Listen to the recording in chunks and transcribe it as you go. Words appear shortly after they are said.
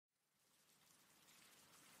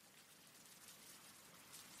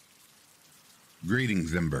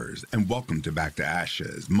Greetings, Embers, and welcome to Back to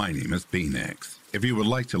Ashes. My name is Phoenix. If you would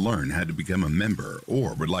like to learn how to become a member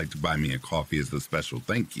or would like to buy me a coffee as a special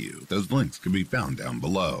thank you, those links can be found down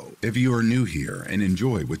below. If you are new here and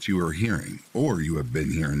enjoy what you are hearing, or you have been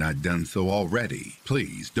here and not done so already,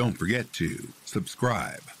 please don't forget to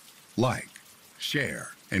subscribe, like,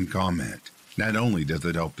 share, and comment. Not only does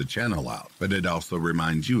it help the channel out, but it also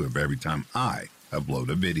reminds you of every time I upload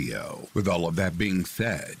a video. With all of that being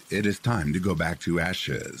said, it is time to go back to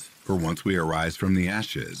ashes. For once we arise from the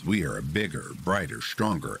ashes, we are a bigger, brighter,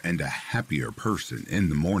 stronger, and a happier person in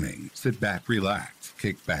the morning. Sit back, relax,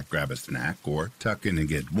 kick back, grab a snack, or tuck in and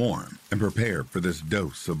get warm, and prepare for this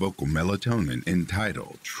dose of vocal melatonin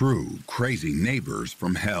entitled True Crazy Neighbors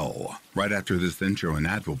from Hell. Right after this intro and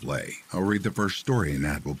ad will play, I'll read the first story an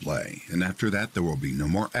ad will play, and after that there will be no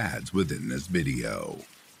more ads within this video.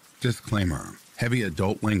 Disclaimer: heavy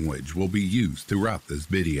adult language will be used throughout this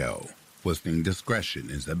video. Listening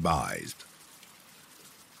discretion is advised.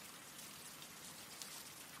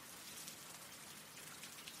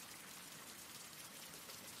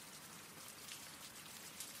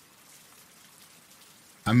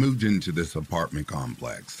 I moved into this apartment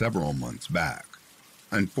complex several months back.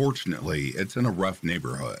 Unfortunately, it's in a rough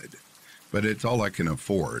neighborhood, but it's all I can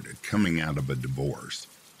afford coming out of a divorce.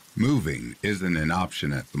 Moving isn't an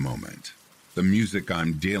option at the moment. The music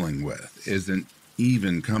I'm dealing with isn't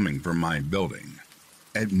even coming from my building.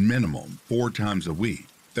 At minimum, 4 times a week,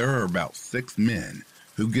 there are about 6 men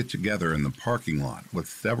who get together in the parking lot with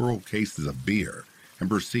several cases of beer and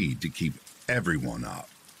proceed to keep everyone up.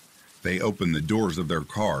 They open the doors of their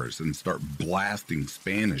cars and start blasting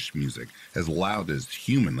Spanish music as loud as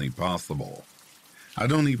humanly possible. I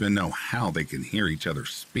don't even know how they can hear each other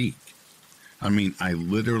speak. I mean, I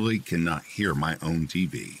literally cannot hear my own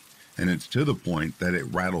TV, and it's to the point that it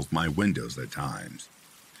rattles my windows at times.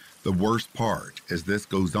 The worst part is this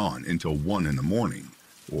goes on until 1 in the morning,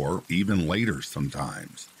 or even later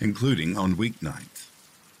sometimes, including on weeknights.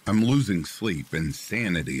 I'm losing sleep and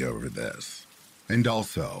sanity over this. And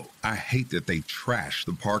also, I hate that they trash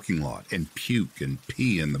the parking lot and puke and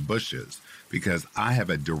pee in the bushes because I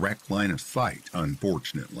have a direct line of sight,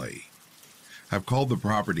 unfortunately. I've called the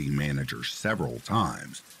property manager several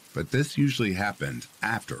times, but this usually happens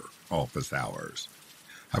after office hours.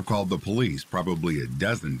 I've called the police probably a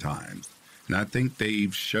dozen times, and I think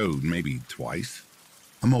they've showed maybe twice.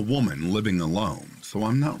 I'm a woman living alone, so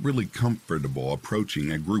I'm not really comfortable approaching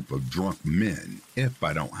a group of drunk men if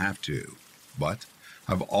I don't have to. But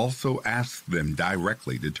I've also asked them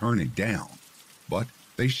directly to turn it down, but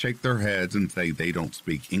they shake their heads and say they don't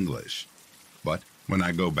speak English. But when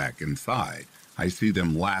I go back inside, I see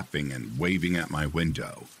them laughing and waving at my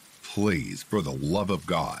window. Please, for the love of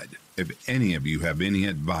God, if any of you have any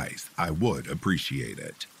advice, I would appreciate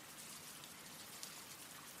it.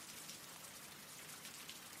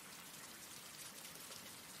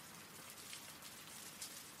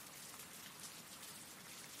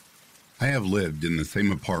 I have lived in the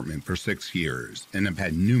same apartment for 6 years and have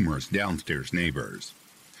had numerous downstairs neighbors.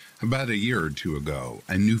 About a year or 2 ago,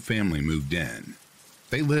 a new family moved in.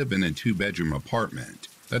 They live in a 2-bedroom apartment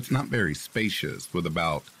that's not very spacious, with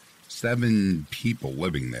about 7 people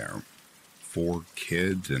living there. 4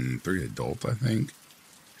 kids and 3 adults, I think.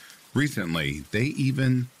 Recently, they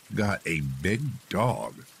even got a big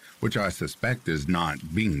dog, which I suspect is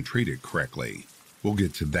not being treated correctly. We'll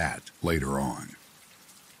get to that later on.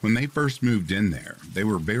 When they first moved in there, they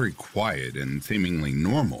were very quiet and seemingly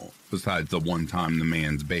normal, besides the one time the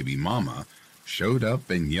man's baby mama showed up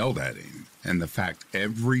and yelled at him, and the fact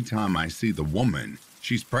every time I see the woman,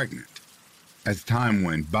 she's pregnant. As time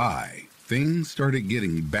went by, things started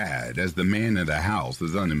getting bad as the man of the house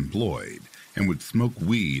is unemployed and would smoke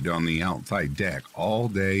weed on the outside deck all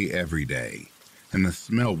day, every day, and the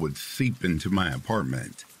smell would seep into my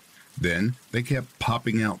apartment. Then they kept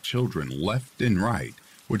popping out children left and right,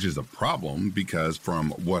 which is a problem because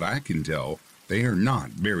from what I can tell, they are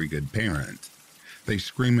not very good parents. They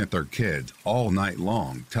scream at their kids all night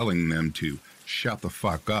long, telling them to shut the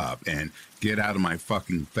fuck up and get out of my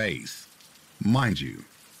fucking face. Mind you,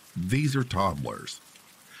 these are toddlers.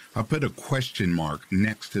 I put a question mark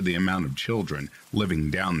next to the amount of children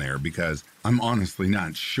living down there because I'm honestly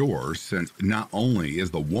not sure, since not only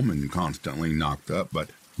is the woman constantly knocked up,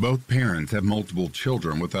 but both parents have multiple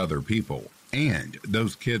children with other people, and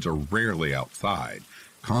those kids are rarely outside,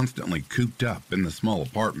 constantly cooped up in the small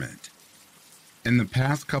apartment. In the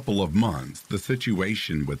past couple of months, the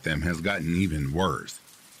situation with them has gotten even worse.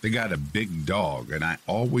 They got a big dog, and I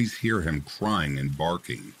always hear him crying and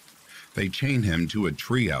barking. They chain him to a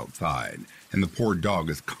tree outside, and the poor dog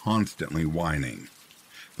is constantly whining.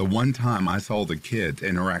 The one time I saw the kids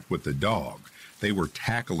interact with the dog, they were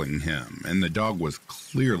tackling him, and the dog was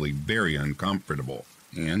clearly very uncomfortable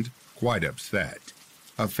and quite upset.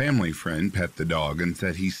 A family friend pet the dog and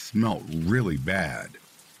said he smelt really bad.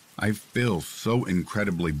 I feel so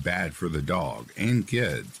incredibly bad for the dog and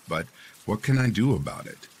kids, but what can I do about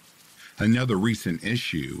it? Another recent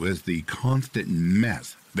issue is the constant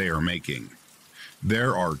mess they are making.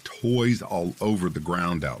 There are toys all over the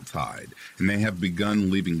ground outside, and they have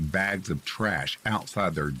begun leaving bags of trash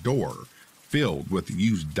outside their door filled with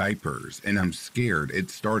used diapers, and I'm scared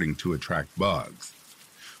it's starting to attract bugs.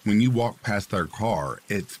 When you walk past their car,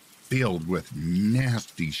 it's filled with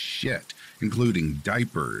nasty shit, including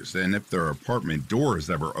diapers, and if their apartment door is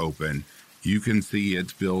ever open, you can see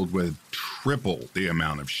it's filled with triple the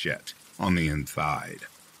amount of shit on the inside.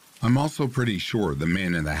 I'm also pretty sure the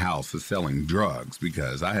man in the house is selling drugs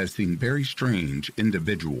because I have seen very strange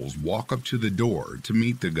individuals walk up to the door to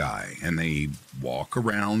meet the guy, and they walk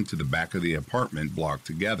around to the back of the apartment block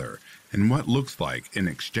together in what looks like an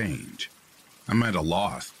exchange. I'm at a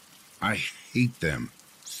loss. I hate them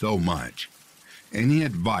so much. Any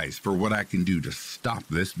advice for what I can do to stop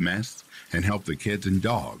this mess and help the kids and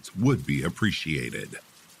dogs would be appreciated.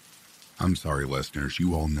 I'm sorry, listeners,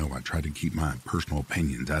 you all know I try to keep my personal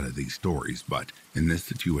opinions out of these stories, but in this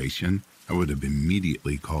situation, I would have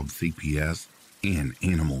immediately called CPS and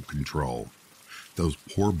animal control. Those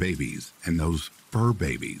poor babies and those fur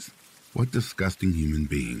babies. What disgusting human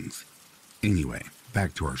beings. Anyway,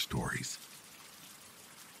 back to our stories.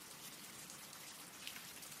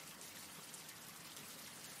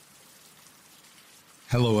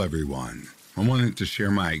 Hello, everyone. I wanted to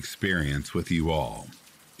share my experience with you all.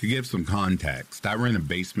 To give some context, I rent a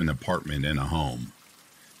basement apartment in a home.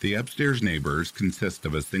 The upstairs neighbors consist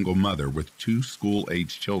of a single mother with 2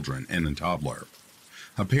 school-aged children and a toddler.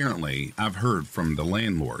 Apparently, I've heard from the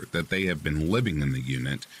landlord that they have been living in the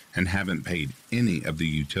unit and haven't paid any of the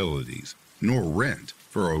utilities, nor rent,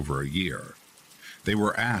 for over a year. They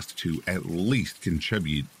were asked to at least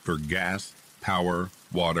contribute for gas, power,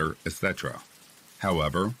 water, etc.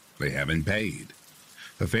 However, they haven't paid.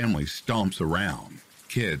 The family stomps around.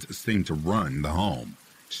 Kids seem to run the home,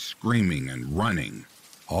 screaming and running.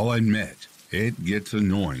 I'll admit, it gets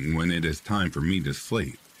annoying when it is time for me to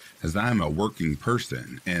sleep, as I am a working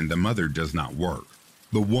person and the mother does not work.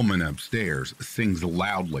 The woman upstairs sings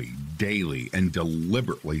loudly, daily, and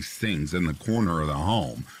deliberately sings in the corner of the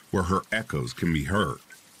home where her echoes can be heard.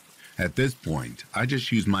 At this point, I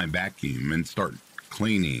just use my vacuum and start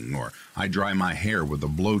cleaning, or I dry my hair with a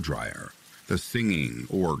blow dryer. The singing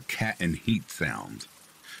or cat and heat sounds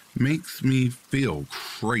makes me feel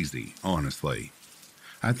crazy, honestly.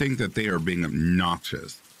 I think that they are being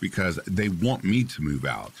obnoxious because they want me to move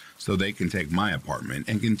out so they can take my apartment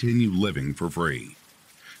and continue living for free.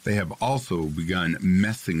 They have also begun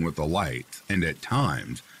messing with the lights, and at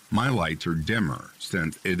times, my lights are dimmer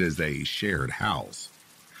since it is a shared house.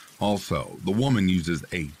 Also, the woman uses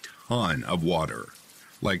a ton of water,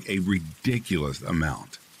 like a ridiculous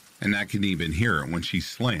amount, and I can even hear it when she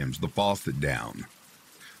slams the faucet down.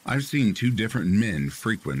 I've seen 2 different men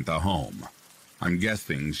frequent the home. I'm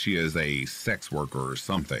guessing she is a sex worker or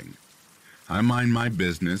something. I mind my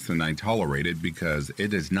business and I tolerate it because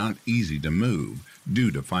it is not easy to move due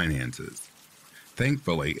to finances.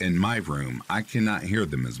 Thankfully, in my room, I cannot hear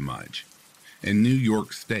them as much. In New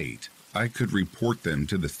York State, I could report them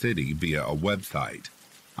to the city via a website.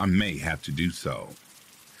 I may have to do so.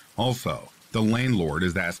 Also, the landlord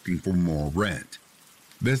is asking for more rent.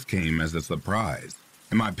 This came as a surprise.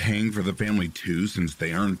 Am I paying for the family too since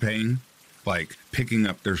they aren't paying? Like picking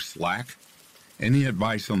up their slack? Any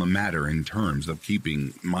advice on the matter in terms of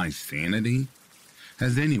keeping my sanity?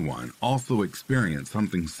 Has anyone also experienced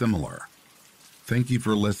something similar? Thank you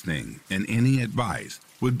for listening, and any advice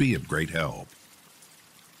would be of great help.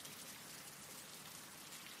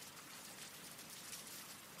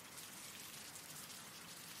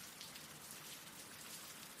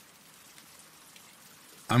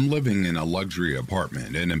 I'm living in a luxury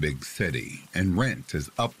apartment in a big city, and rent is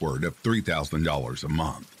upward of $3,000 a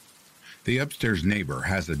month. The upstairs neighbor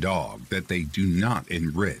has a dog that they do not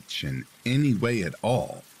enrich in any way at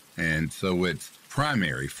all, and so its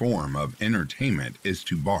primary form of entertainment is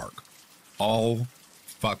to bark all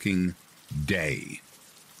fucking day.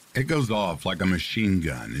 It goes off like a machine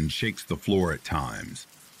gun and shakes the floor at times.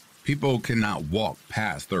 People cannot walk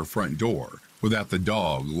past their front door without the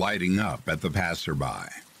dog lighting up at the passerby.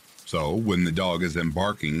 So when the dog isn't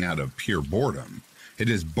barking out of pure boredom, it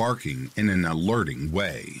is barking in an alerting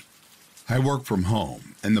way. I work from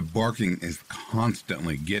home, and the barking is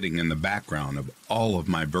constantly getting in the background of all of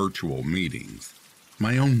my virtual meetings.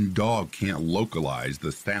 My own dog can't localize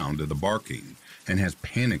the sound of the barking and has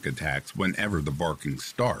panic attacks whenever the barking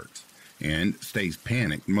starts, and stays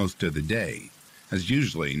panicked most of the day, as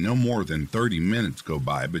usually no more than 30 minutes go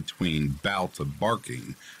by between bouts of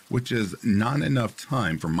barking, which is not enough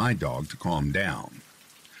time for my dog to calm down.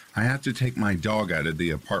 I have to take my dog out of the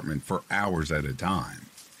apartment for hours at a time,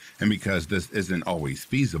 and because this isn't always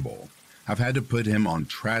feasible, I've had to put him on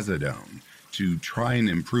trazodone to try and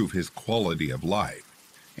improve his quality of life.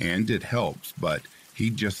 And it helps, but he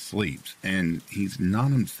just sleeps, and he's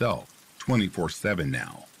not himself 24/7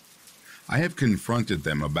 now. I have confronted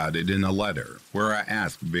them about it in a letter where I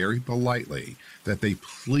ask very politely that they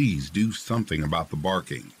please do something about the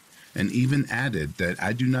barking, and even added that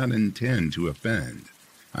I do not intend to offend.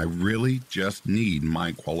 I really just need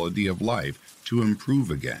my quality of life to improve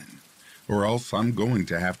again, or else I'm going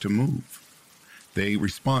to have to move. They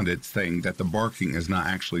responded saying that the barking is not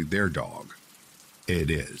actually their dog.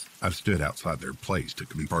 It is. I've stood outside their place to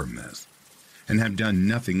confirm this, and have done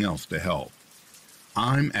nothing else to help.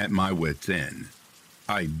 I'm at my wit's end.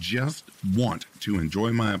 I just want to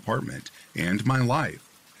enjoy my apartment and my life,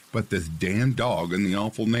 but this damn dog and the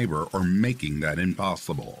awful neighbor are making that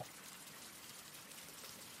impossible.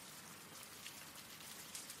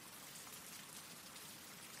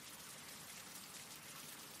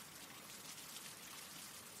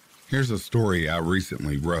 Here's a story I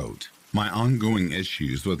recently wrote. My ongoing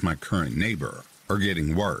issues with my current neighbor are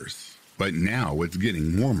getting worse, but now it's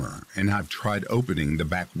getting warmer, and I've tried opening the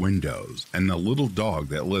back windows, and the little dog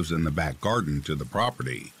that lives in the back garden to the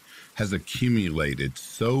property has accumulated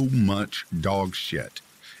so much dog shit,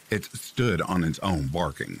 it's stood on its own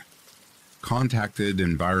barking. Contacted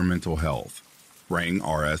environmental health, rang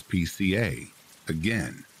RSPCA.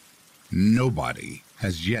 Again, nobody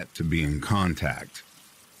has yet to be in contact.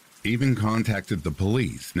 Even contacted the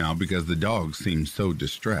police now because the dog seems so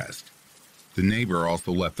distressed. The neighbor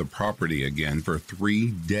also left the property again for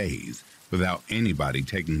 3 days without anybody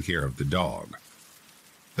taking care of the dog.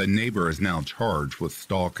 The neighbor is now charged with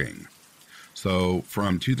stalking. So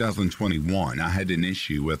from 2021, I had an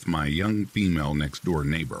issue with my young female next door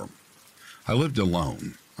neighbor. I lived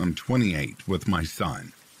alone. I'm 28 with my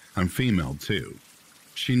son. I'm female too.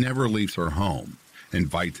 She never leaves her home,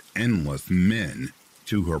 invites endless men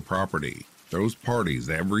to her property, throws parties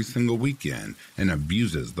every single weekend, and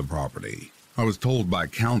abuses the property. I was told by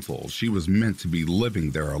counsel she was meant to be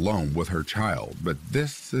living there alone with her child, but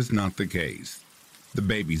this is not the case. The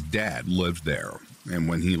baby's dad lives there, and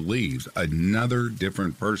when he leaves, another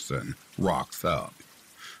different person rocks up.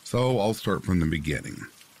 So I'll start from the beginning.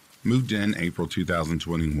 Moved in April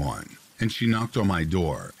 2021, and she knocked on my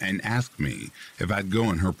door and asked me if I'd go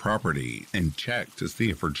on her property and check to see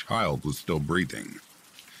if her child was still breathing.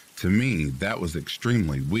 To me, that was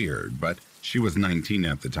extremely weird, but she was 19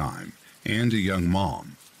 at the time and a young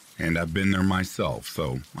mom, and I've been there myself,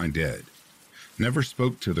 so I did. Never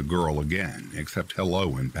spoke to the girl again, except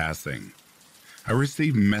hello in passing. I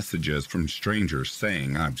received messages from strangers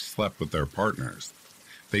saying I've slept with their partners.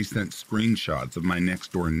 They sent screenshots of my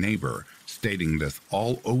next door neighbor stating this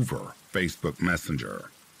all over Facebook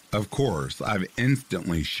Messenger. Of course, I've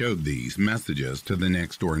instantly showed these messages to the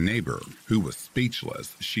next door neighbor, who was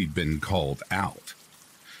speechless. She'd been called out.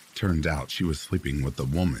 Turned out she was sleeping with the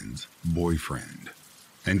woman's boyfriend.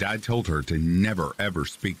 And I told her to never ever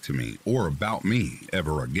speak to me or about me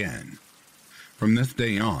ever again. From this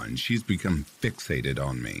day on, she's become fixated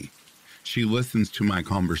on me. She listens to my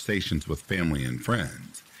conversations with family and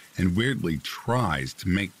friends, and weirdly tries to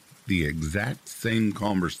make the exact same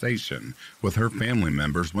conversation with her family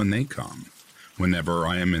members when they come. Whenever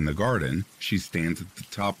I am in the garden, she stands at the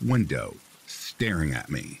top window, staring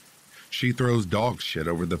at me. She throws dog shit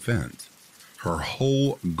over the fence. Her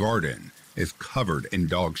whole garden is covered in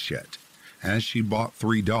dog shit, as she bought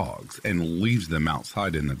 3 dogs and leaves them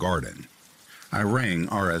outside in the garden. I rang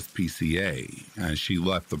RSPCA as she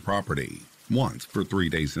left the property once for 3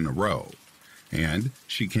 days in a row, and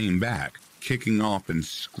she came back, kicking off and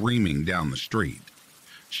screaming down the street.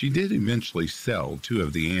 She did eventually sell 2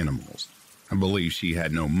 of the animals. I believe she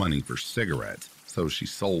had no money for cigarettes, so she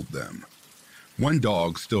sold them. 1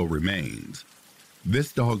 dog still remains.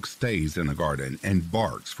 This dog stays in the garden and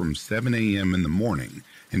barks from 7 a.m. in the morning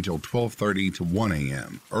until 12:30 to 1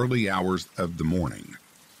 a.m., early hours of the morning.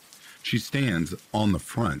 She stands on the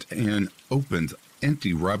front and opens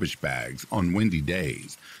empty rubbish bags on windy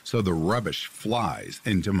days, so the rubbish flies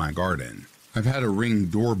into my garden. I've had a Ring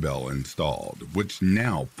doorbell installed, which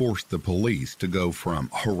now forced the police to go from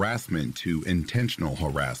harassment to intentional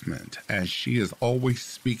harassment, as she is always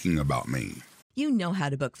speaking about me. You know how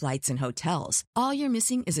to book flights and hotels. All you're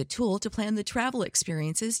missing is a tool to plan the travel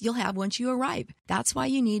experiences you'll have once you arrive. That's why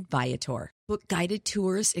you need Viator. Book guided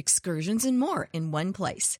tours, excursions, and more in one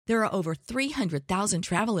place. There are over 300,000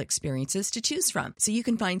 travel experiences to choose from, so you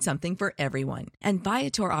can find something for everyone. And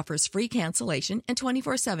Viator offers free cancellation and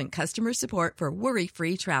 24/7 customer support for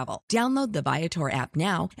worry-free travel. Download the Viator app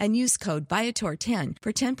now and use code Viator10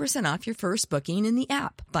 for 10% off your first booking in the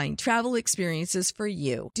app. Find travel experiences for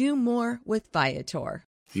you. Do more with Viator.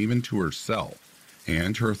 Even to herself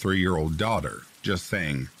and her 3-year-old daughter, just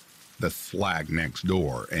saying, the slag next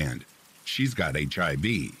door and she's got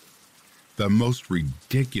HIV. The most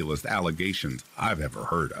ridiculous allegations I've ever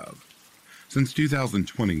heard of. Since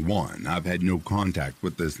 2021, I've had no contact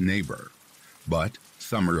with this neighbor. But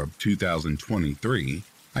summer of 2023,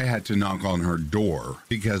 I had to knock on her door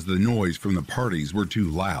because the noise from the parties were too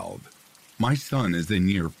loud. My son is in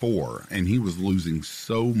year 4 and he was losing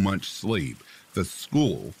so much sleep, the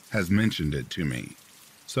school has mentioned it to me.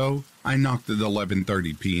 So I knocked at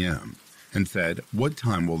 11:30 p.m. and said, "What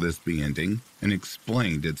time will this be ending?" and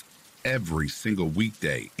explained it's every single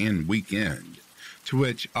weekday and weekend, to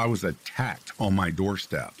which I was attacked on my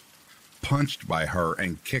doorstep, punched by her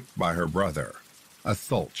and kicked by her brother.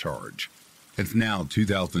 Assault charge. It's now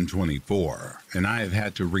 2024, and I have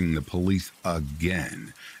had to ring the police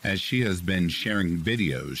again, as she has been sharing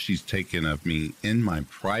videos she's taken of me in my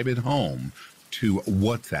private home to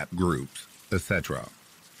WhatsApp groups, etc.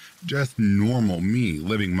 Just normal me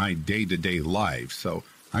living my day-to-day life, so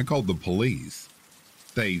I called the police.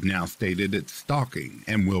 They've now stated it's stalking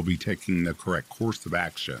and will be taking the correct course of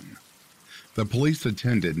action. The police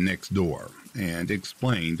attended next door and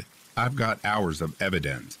explained I've got hours of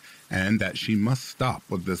evidence and that she must stop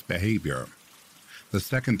with this behavior. The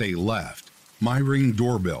second they left, my Ring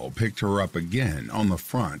doorbell picked her up again on the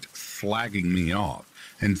front, slagging me off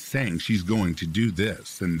and saying she's going to do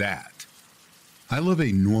this and that. I live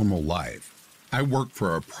a normal life. I work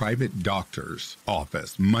for a private doctor's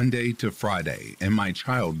office Monday to Friday, and my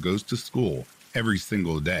child goes to school every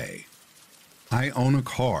single day. I own a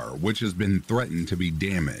car which has been threatened to be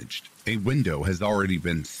damaged. A window has already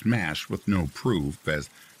been smashed with no proof, as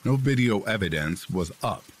no video evidence was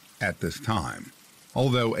up at this time.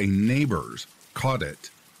 Although a neighbor's caught it,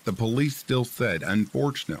 the police still said,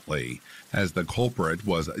 unfortunately, as the culprit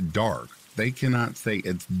was dark, they cannot say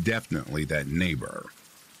it's definitely that neighbor.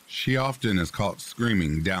 She often is caught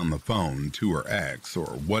screaming down the phone to her ex or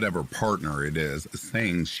whatever partner it is,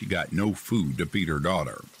 saying she got no food to feed her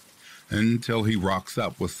daughter, until he rocks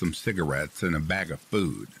up with some cigarettes and a bag of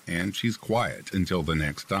food, and she's quiet until the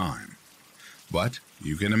next time. But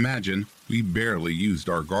you can imagine we barely used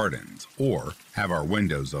our gardens or have our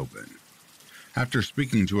windows open. After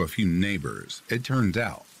speaking to a few neighbors, it turns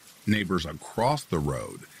out neighbors across the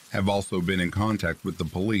road have also been in contact with the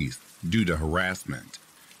police due to harassment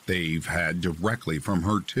they've had directly from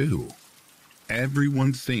her too.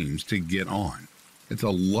 Everyone seems to get on. It's a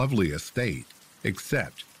lovely estate,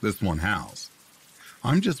 except this one house.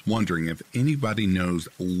 I'm just wondering if anybody knows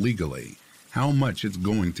legally how much it's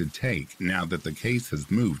going to take now that the case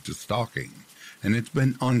has moved to stalking, and it's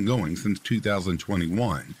been ongoing since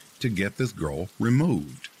 2021 to get this girl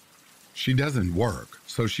removed. She doesn't work,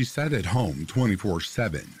 so she's sat at home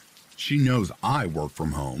 24/7. She knows I work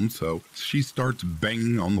from home, so she starts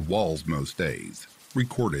banging on the walls most days.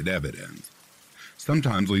 Recorded evidence.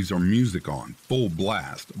 Sometimes leaves her music on full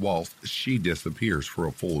blast whilst she disappears for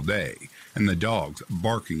a full day, and the dog's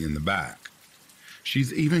barking in the back.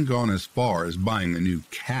 She's even gone as far as buying a new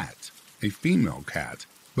cat, a female cat,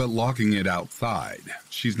 but locking it outside.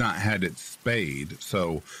 She's not had it spayed,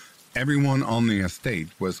 so everyone on the estate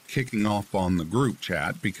was kicking off on the group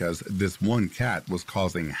chat because this one cat was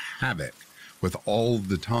causing havoc with all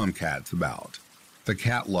the tomcats about. The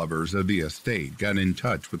cat lovers of the estate got in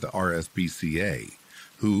touch with the RSPCA,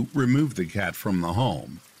 who removed the cat from the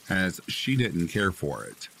home as she didn't care for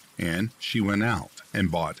it, and she went out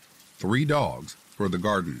and bought 3 dogs for the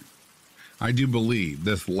garden. I do believe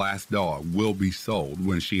this last dog will be sold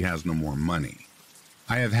when she has no more money.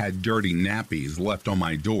 I have had dirty nappies left on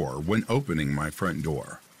my door when opening my front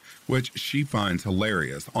door, which she finds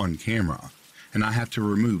hilarious on camera, and I have to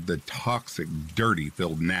remove the toxic,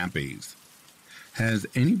 dirty-filled nappies. Has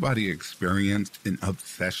anybody experienced an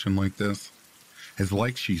obsession like this? It's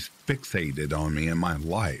like she's fixated on me and my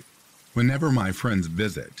life. Whenever my friends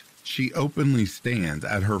visit, she openly stands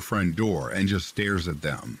at her front door and just stares at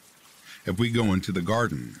them. If we go into the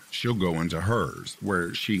garden, she'll go into hers,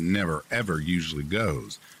 where she never ever usually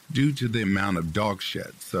goes, due to the amount of dog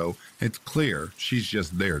shit, so it's clear she's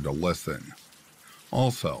just there to listen.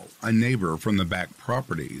 Also, a neighbor from the back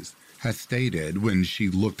properties has stated when she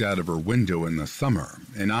looked out of her window in the summer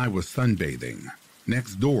and I was sunbathing.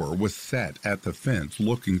 Next door was sat at the fence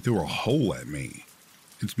looking through a hole at me.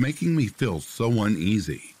 It's making me feel so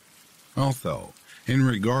uneasy. Also, in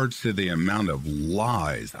regards to the amount of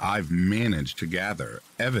lies I've managed to gather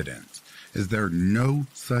evidence, is there no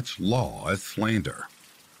such law as slander?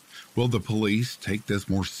 Will the police take this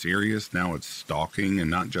more serious now it's stalking and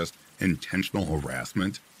not just intentional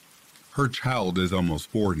harassment? Her child is almost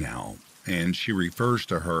 4 now, and she refers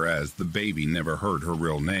to her as the baby never heard her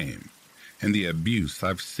real name. And the abuse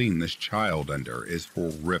I've seen this child under is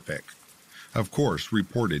horrific. Of course,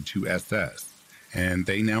 reported to SS, and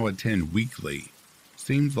they now attend weekly.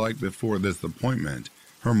 Seems like before this appointment,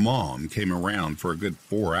 her mom came around for a good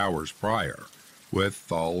 4 hours prior,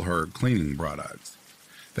 with all her cleaning products.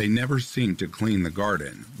 They never seem to clean the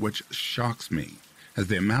garden, which shocks me, as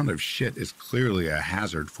the amount of shit is clearly a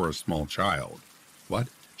hazard for a small child. What?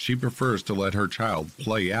 She prefers to let her child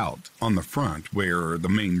play out on the front where the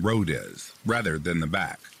main road is, rather than the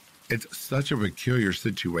back. It's such a peculiar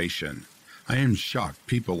situation. I am shocked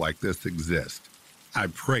people like this exist. I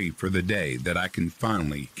pray for the day that I can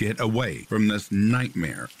finally get away from this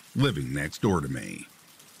nightmare living next door to me.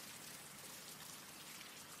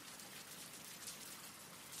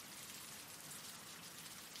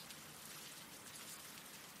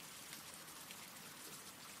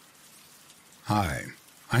 Hi.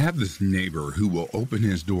 I have this neighbor who will open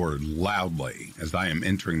his door loudly as I am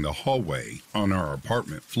entering the hallway on our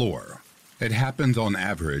apartment floor. It happens on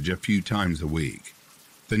average a few times a week.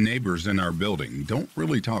 The neighbors in our building don't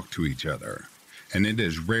really talk to each other, and it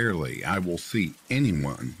is rarely I will see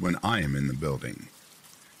anyone when I am in the building.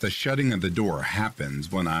 The shutting of the door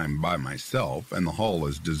happens when I'm by myself and the hall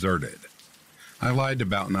is deserted. I lied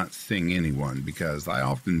about not seeing anyone because I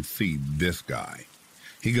often see this guy.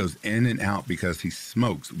 He goes in and out because he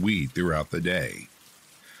smokes weed throughout the day.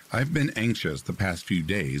 I've been anxious the past few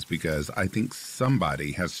days because I think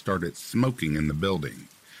somebody has started smoking in the building,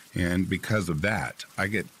 and because of that, I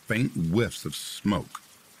get faint whiffs of smoke.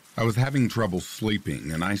 I was having trouble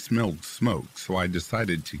sleeping and I smelled smoke, so I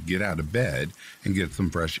decided to get out of bed and get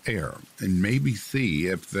some fresh air and maybe see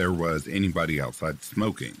if there was anybody outside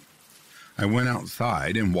smoking. I went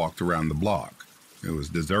outside and walked around the block. It was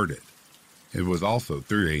deserted. It was also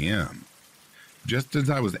 3 a.m. Just as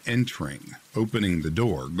I was opening the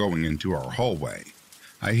door going into our hallway,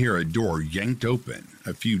 I hear a door yanked open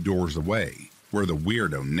a few doors away where the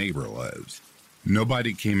weirdo neighbor lives.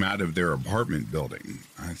 Nobody came out of their apartment building.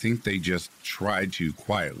 I think they just tried to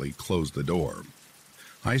quietly close the door.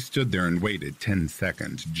 I stood there and waited 10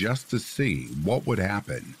 seconds just to see what would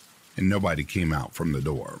happen, and nobody came out from the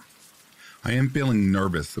door. I am feeling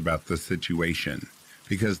nervous about the situation,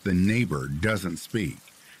 because the neighbor doesn't speak,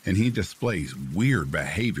 and he displays weird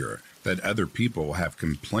behavior that other people have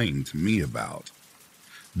complained to me about.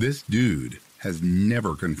 This dude has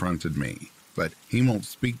never confronted me, but he won't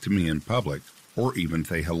speak to me in public or even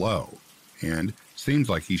say hello, and seems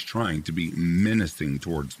like he's trying to be menacing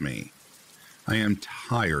towards me. I am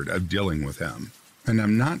tired of dealing with him, and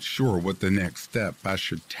I'm not sure what the next step I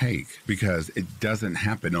should take because it doesn't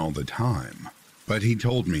happen all the time. But he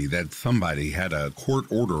told me that somebody had a court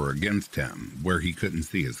order against him where he couldn't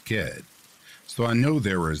see his kid. So I know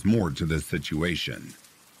there is more to this situation.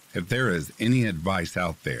 If there is any advice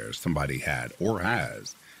out there somebody had or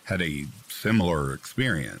has had a similar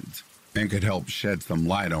experience and could help shed some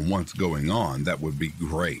light on what's going on, that would be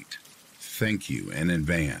great. Thank you in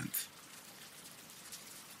advance.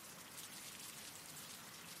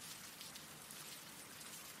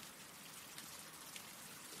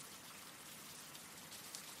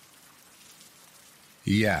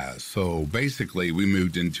 Yeah, so basically we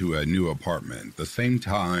moved into a new apartment the same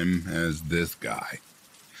time as this guy.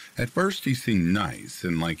 At first he seemed nice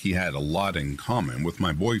and like he had a lot in common with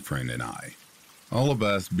my boyfriend and I. All of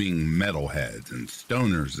us being metalheads and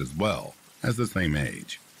stoners as well, as the same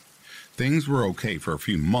age. Things were okay for a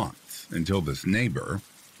few months until this neighbor,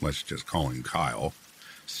 let's just call him Kyle,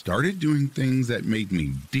 started doing things that made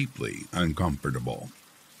me deeply uncomfortable.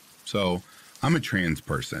 So, I'm a trans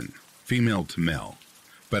person, female to male.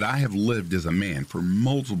 But I have lived as a man for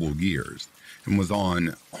multiple years and was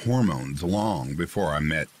on hormones long before I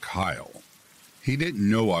met Kyle. He didn't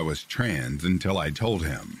know I was trans until I told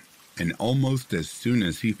him, and almost as soon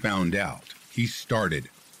as he found out, he started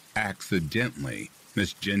accidentally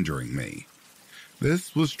misgendering me.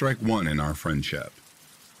 This was strike one in our friendship.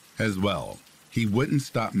 As well, he wouldn't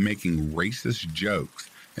stop making racist jokes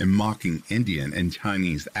and mocking Indian and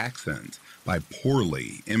Chinese accents by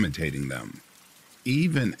poorly imitating them.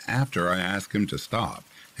 Even after I asked him to stop,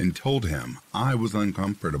 and told him I was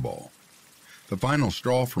uncomfortable. The final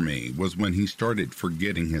straw for me was when he started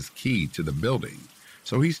forgetting his key to the building,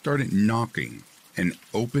 so he started knocking and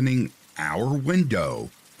opening our window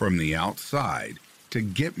from the outside to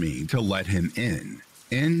get me to let him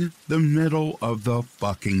in the middle of the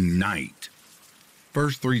fucking night.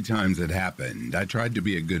 First 3 times it happened, I tried to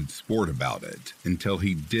be a good sport about it until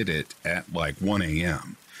he did it at like 1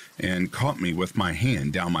 a.m. and caught me with my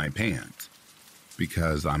hand down my pants.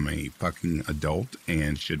 Because I'm a fucking adult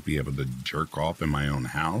and should be able to jerk off in my own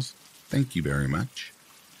house. Thank you very much.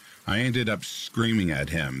 I ended up screaming at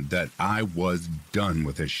him that I was done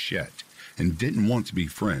with his shit and didn't want to be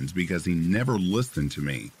friends because he never listened to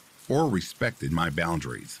me or respected my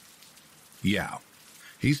boundaries. Yeah,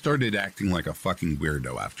 he started acting like a fucking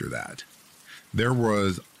weirdo after that. There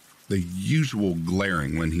was the usual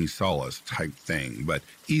glaring when he saw us type thing, but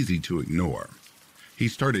easy to ignore. He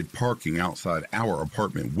started parking outside our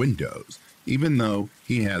apartment windows, even though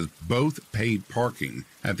he has both paid parking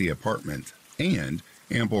at the apartment and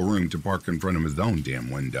ample room to park in front of his own damn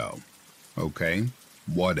window. Okay,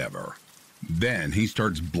 whatever. Then he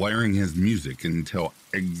starts blaring his music until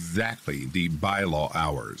exactly the bylaw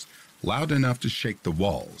hours, loud enough to shake the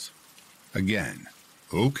walls. Again,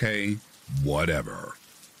 okay, whatever.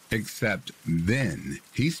 Except then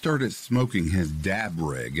he started smoking his dab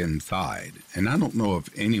rig inside, and I don't know if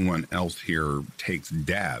anyone else here takes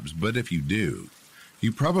dabs, but if you do,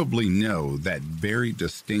 you probably know that very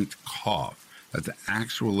distinct cough that's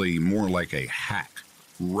actually more like a hack,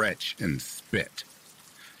 retch, and spit.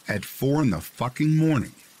 At 4 in the fucking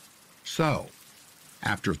morning. So,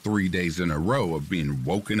 after 3 days in a row of being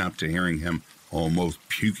woken up to hearing him almost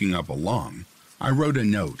puking up a lung, I wrote a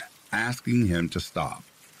note asking him to stop.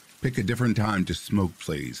 Pick a different time to smoke,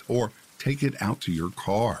 please, or take it out to your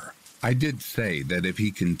car. I did say that if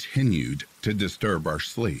he continued to disturb our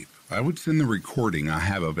sleep, I would send the recording I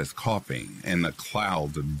have of his coughing and the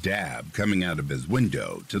clouds of dab coming out of his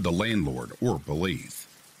window to the landlord or police.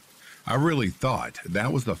 I really thought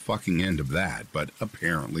that was the fucking end of that, but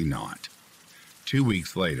apparently not. 2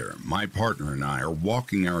 weeks later, my partner and I are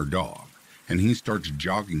walking our dog, and he starts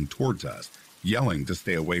jogging towards us, yelling to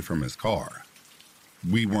stay away from his car.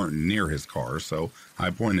 We weren't near his car, so I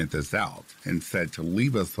pointed this out and said to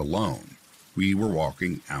leave us alone. We were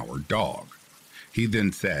walking our dog. He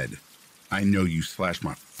then said, "I know you slashed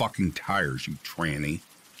my fucking tires, you tranny."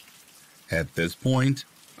 At this point,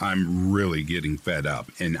 I'm really getting fed up,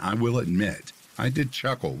 and I will admit, I did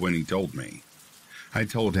chuckle when he told me. I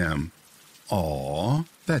told him, "Aw,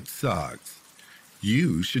 that sucks.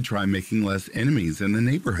 You should try making less enemies in the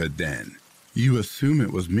neighborhood then. You assume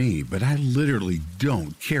it was me, but I literally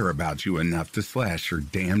don't care about you enough to slash your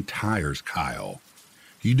damn tires, Kyle.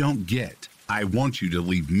 You don't get, I want you to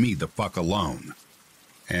leave me the fuck alone."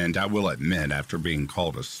 And I will admit, after being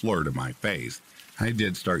called a slur to my face, I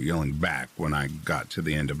did start yelling back when I got to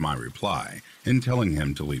the end of my reply and telling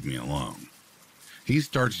him to leave me alone. He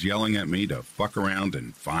starts yelling at me to fuck around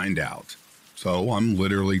and find out. So I'm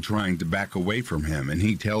literally trying to back away from him, and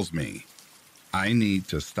he tells me, I need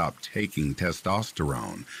to stop taking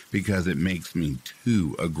testosterone because it makes me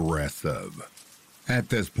too aggressive. At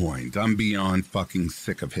this point, I'm beyond fucking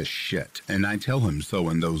sick of his shit, and I tell him so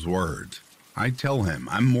in those words. I tell him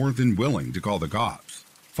I'm more than willing to call the cops,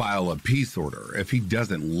 file a peace order if he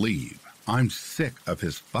doesn't leave. I'm sick of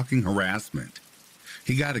his fucking harassment.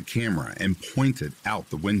 He got a camera and pointed out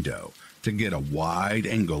the window to get a wide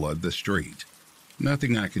angle of the street.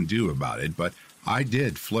 Nothing I can do about it, but I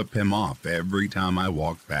did flip him off every time I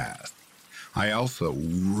walked past. I also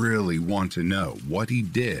really want to know what he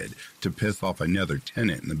did to piss off another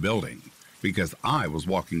tenant in the building, because I was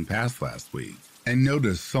walking past last week and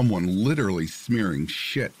noticed someone literally smearing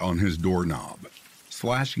shit on his doorknob.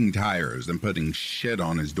 Slashing tires and putting shit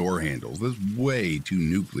on his door handles is way too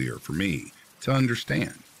nuclear for me to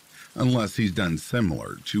understand, unless he's done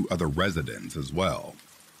similar to other residents as well.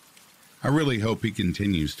 I really hope he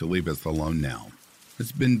continues to leave us alone now.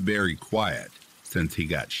 It's been very quiet since he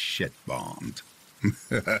got shit bombed.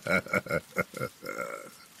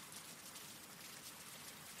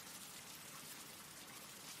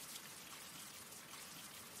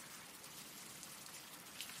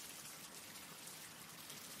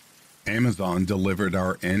 Amazon delivered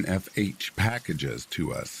our NFH packages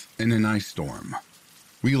to us in an ice storm.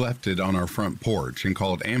 We left it on our front porch and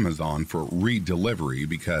called Amazon for re-delivery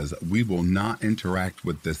because we will not interact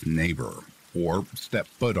with this neighbor or step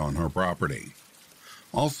foot on her property.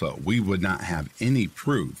 Also, we would not have any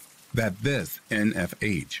proof that this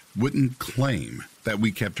NFH wouldn't claim that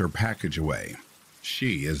we kept her package away.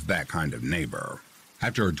 She is that kind of neighbor.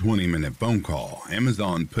 After a 20-minute phone call,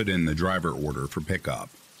 Amazon put in the driver order for pickup.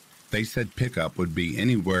 They said pickup would be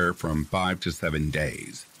anywhere from 5 to 7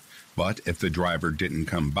 days, but if the driver didn't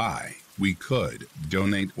come by, we could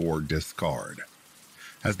donate or discard.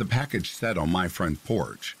 As the package sat on my front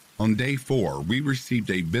porch, on day 4, we received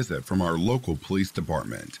a visit from our local police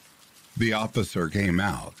department. The officer came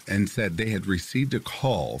out and said they had received a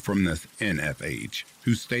call from this NFH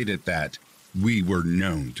who stated that we were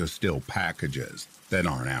known to steal packages that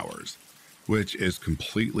aren't ours, which is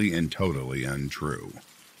completely and totally untrue.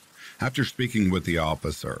 After speaking with the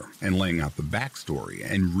officer and laying out the backstory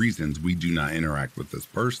and reasons we do not interact with this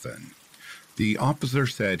person, the officer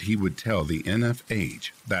said he would tell the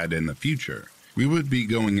NFH that in the future, we would be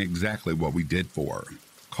going exactly what we did for her,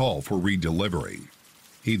 call for redelivery.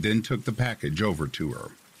 He then took the package over to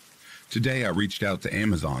her. Today I reached out to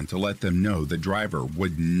Amazon to let them know the driver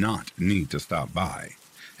would not need to stop by,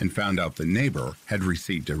 and found out the neighbor had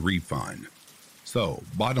received a refund. So,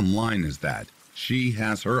 bottom line is that she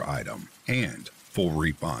has her item and full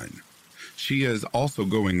refund. She is also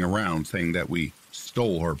going around saying that we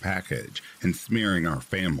stole her package and smearing our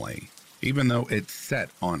family, even though it's set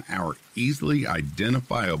on our easily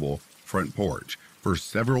identifiable front porch for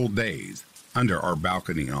several days under our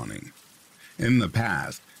balcony awning. In the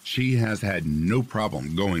past, she has had no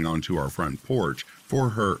problem going onto our front porch for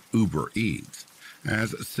her Uber Eats,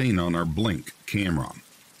 as seen on our Blink camera.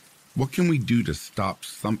 What can we do to stop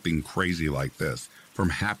something crazy like this from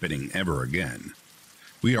happening ever again?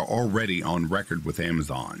 We are already on record with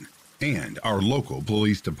Amazon and our local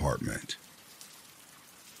police department.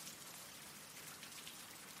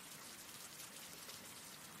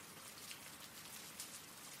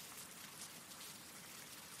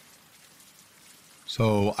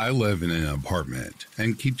 So I live in an apartment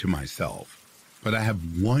and keep to myself, but I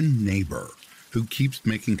have one neighbor who keeps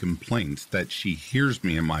making complaints that she hears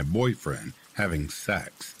me and my boyfriend having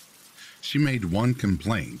sex. She made one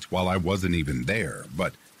complaint while I wasn't even there,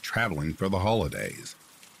 but traveling for the holidays.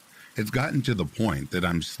 It's gotten to the point that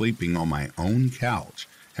I'm sleeping on my own couch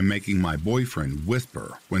and making my boyfriend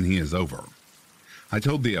whisper when he is over. I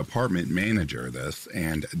told the apartment manager this,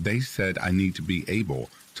 and they said I need to be able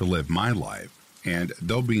to live my life, and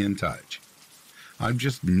they'll be in touch. I've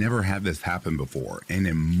just never had this happen before and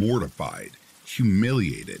am mortified,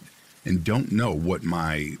 humiliated, and don't know what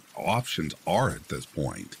my options are at this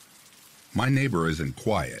point. My neighbor isn't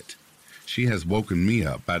quiet. She has woken me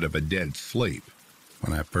up out of a dead sleep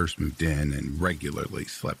when I first moved in and regularly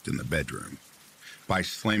slept in the bedroom by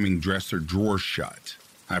slamming dresser drawers shut.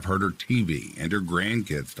 I've heard her TV and her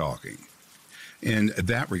grandkids talking. In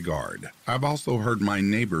that regard, I've also heard my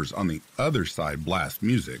neighbors on the other side blast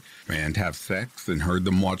music and have sex and heard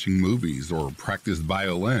them watching movies or practice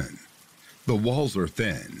violin. The walls are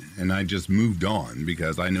thin, and I just moved on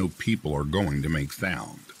because I know people are going to make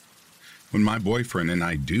sound. When my boyfriend and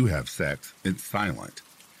I do have sex, it's silent.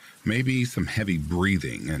 Maybe some heavy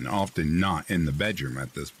breathing and often not in the bedroom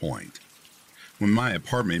at this point. When my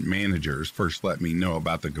apartment managers first let me know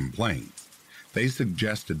about the complaints, they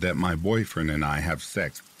suggested that my boyfriend and I have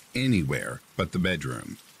sex anywhere but the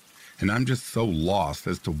bedroom. And I'm just so lost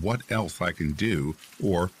as to what else I can do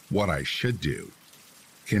or what I should do.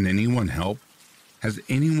 Can anyone help? Has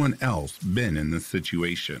anyone else been in this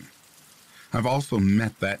situation? I've also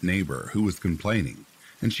met that neighbor who was complaining,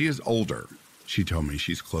 and she is older. She told me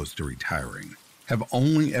she's close to retiring. Have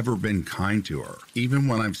only ever been kind to her, even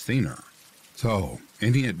when I've seen her. So,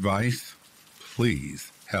 any advice?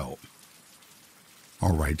 Please help.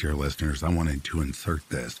 All right, dear listeners, I wanted to insert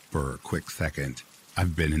this for a quick second.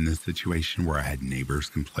 I've been in this situation where I had neighbors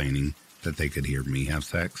complaining that they could hear me have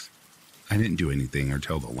sex. I didn't do anything or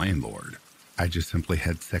tell the landlord. I just simply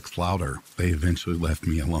had sex louder. They eventually left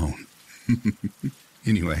me alone.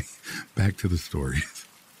 Anyway, back to the stories.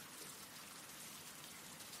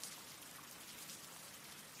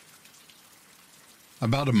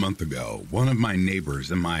 About a month ago, one of my neighbors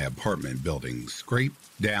in my apartment building scraped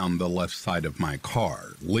down the left side of my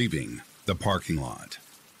car, leaving the parking lot.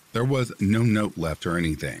 There was no note left or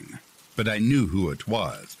anything, but I knew who it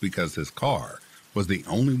was because his car was the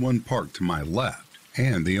only one parked to my left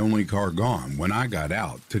and the only car gone when I got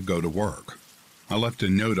out to go to work. I left a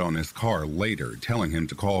note on his car later telling him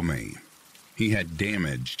to call me. He had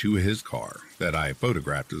damage to his car that I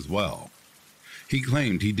photographed as well. He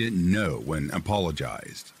claimed he didn't know and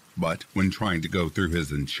apologized, but when trying to go through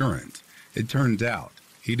his insurance, it turns out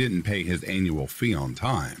he didn't pay his annual fee on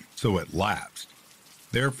time, so it lapsed.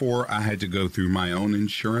 Therefore, I had to go through my own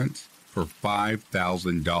insurance for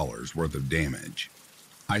 $5,000 worth of damage.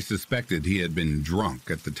 I suspected he had been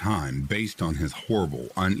drunk at the time based on his horrible,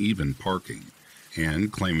 uneven parking,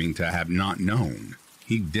 and claiming to have not known.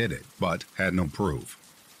 He did it, but had no proof.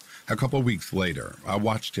 A couple weeks later, I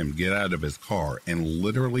watched him get out of his car and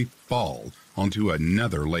literally fall onto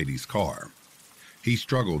another lady's car. He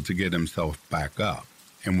struggled to get himself back up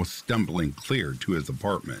and was stumbling clear to his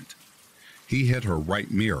apartment. He hit her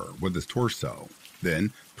right mirror with his torso,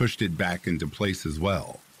 then pushed it back into place as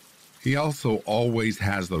well. He also always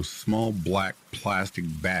has those small black plastic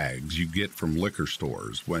bags you get from liquor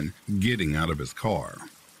stores when getting out of his car.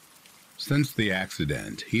 Since the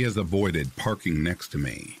accident, he has avoided parking next to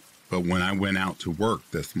me, but when I went out to work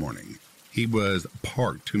this morning, he was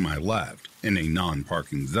parked to my left in a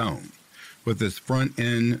non-parking zone, with his front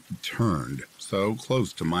end turned so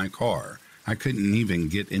close to my car, I couldn't even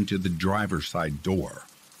get into the driver's side door.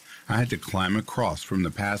 I had to climb across from the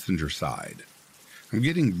passenger side. I'm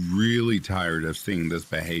getting really tired of seeing this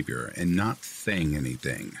behavior and not saying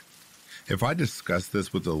anything. If I discuss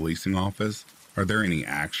this with the leasing office, are there any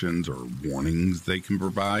actions or warnings they can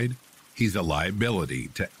provide? He's a liability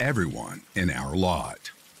to everyone in our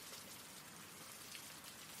lot.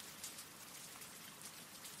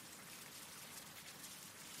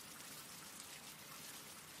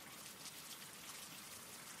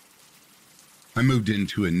 I moved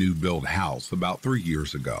into a new build house about 3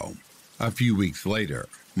 years ago. A few weeks later,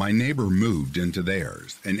 my neighbor moved into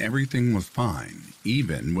theirs and everything was fine,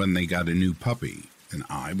 even when they got a new puppy, and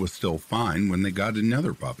I was still fine when they got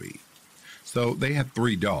another puppy. So they had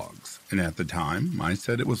 3 dogs, and at the time, I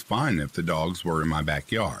said it was fine if the dogs were in my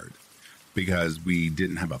backyard, because we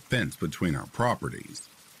didn't have a fence between our properties.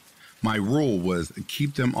 My rule was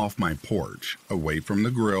keep them off my porch, away from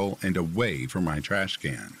the grill and away from my trash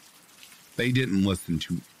can. They didn't listen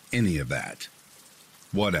to any of that.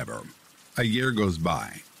 Whatever. A year goes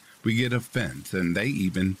by. We get a fence, and they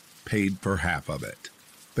even paid for half of it.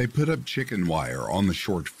 They put up chicken wire on the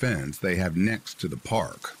short fence they have next to the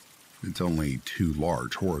park. It's only 2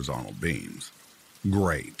 large horizontal beams.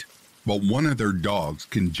 Great. But one of their dogs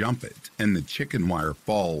can jump it, and the chicken wire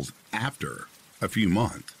falls after a few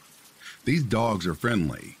months. These dogs are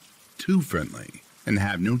friendly, too friendly, and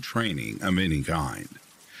have no training of any kind.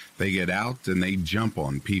 They get out and they jump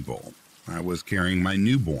on people. I was carrying my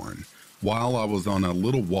newborn while I was on a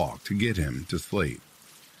little walk to get him to sleep.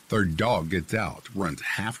 Their dog gets out, runs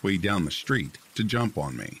halfway down the street to jump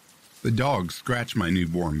on me. The dog scratched my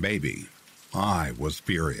newborn baby. I was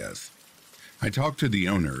furious. I talked to the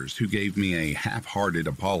owners, who gave me a half-hearted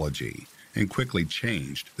apology and quickly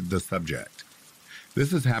changed the subject.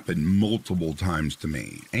 This has happened multiple times to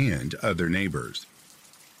me and other neighbors.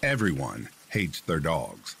 Everyone hates their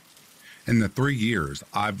dogs. In the 3 years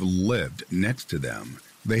I've lived next to them,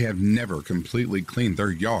 they have never completely cleaned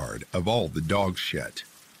their yard of all the dog shit.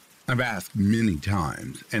 I've asked many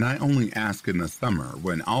times, and I only ask in the summer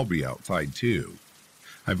when I'll be outside too.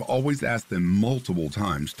 I've always asked them multiple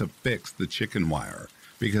times to fix the chicken wire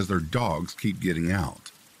because their dogs keep getting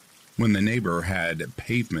out. When the neighbor had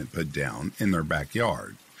pavement put down in their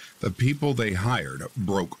backyard, the people they hired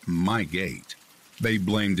broke my gate. They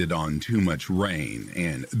blamed it on too much rain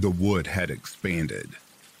and the wood had expanded.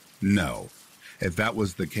 No, if that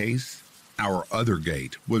was the case, our other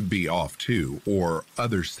gate would be off too, or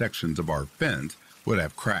other sections of our fence would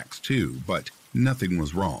have cracks too, but nothing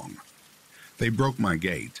was wrong. They broke my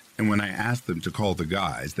gate, and when I asked them to call the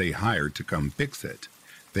guys they hired to come fix it,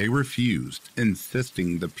 they refused,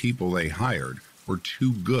 insisting the people they hired were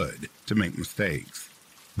too good to make mistakes.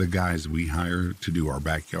 The guys we hired to do our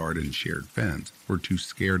backyard and shared fence were too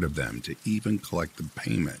scared of them to even collect the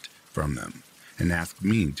payment from them and asked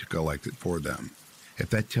me to collect it for them. If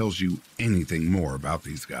that tells you anything more about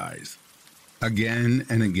these guys. Again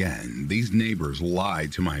and again, these neighbors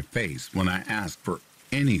lied to my face when I asked for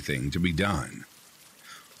anything to be done.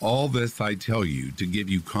 All this I tell you to give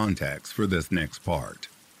you context for this next part.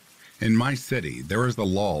 In my city, there is a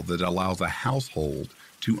law that allows a household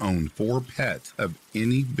to own 4 pets of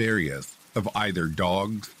any various of either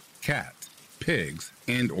dogs, cats, pigs,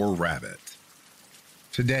 and or rabbits.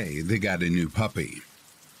 Today, they got a new puppy.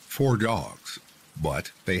 4 dogs,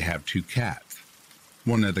 but they have 2 cats.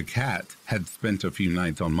 One of the cats had spent a few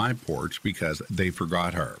nights on my porch because they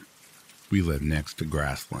forgot her. We live next to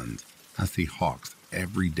grasslands. I see hawks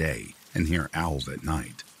every day and hear owls at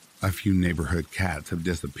night. A few neighborhood cats have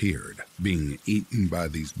disappeared, being eaten by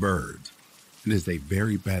these birds. It is a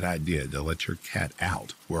very bad idea to let your cat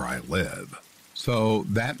out where I live. So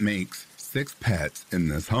that makes 6 pets in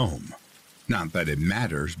this home. Not that it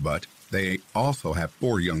matters, but they also have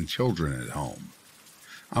 4 young children at home.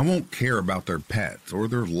 I won't care about their pets or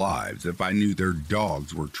their lives if I knew their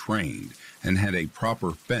dogs were trained and had a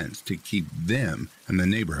proper fence to keep them and the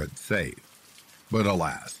neighborhood safe. But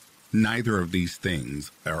alas, neither of these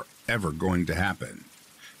things are ever going to happen.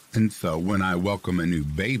 And so when I welcome a new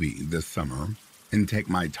baby this summer and take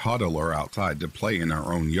my toddler outside to play in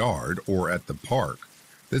our own yard or at the park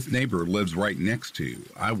this neighbor lives right next to,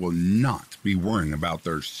 I will not be worrying about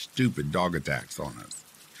their stupid dog attacks on us.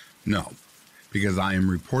 No, because I am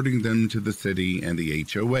reporting them to the city and the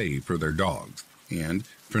HOA for their dogs and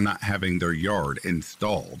for not having their yard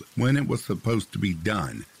installed when it was supposed to be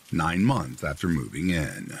done 9 months after moving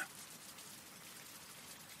in.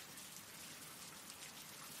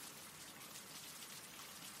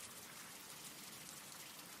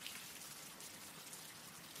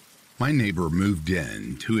 My neighbor moved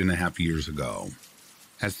in 2.5 years ago.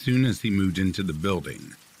 As soon as he moved into the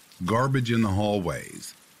building, garbage in the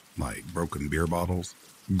hallways, like broken beer bottles,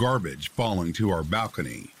 garbage falling to our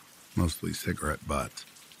balcony, mostly cigarette butts,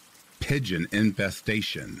 pigeon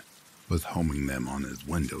infestation, was homing them on his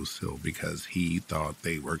windowsill because he thought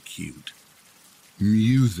they were cute.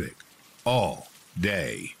 Music all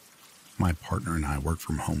day. My partner and I work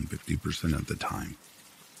from home 50% of the time.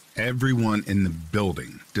 Everyone in the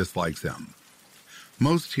building dislikes him.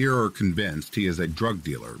 Most here are convinced he is a drug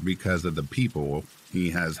dealer because of the people he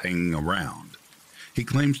has hanging around. He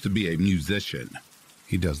claims to be a musician.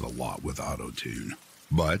 He does a lot with auto-tune.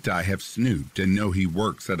 But I have snooped and know he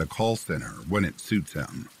works at a call center when it suits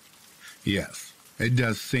him. Yes, it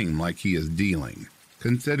does seem like he is dealing,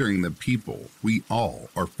 considering the people we all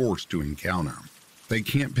are forced to encounter. They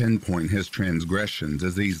can't pinpoint his transgressions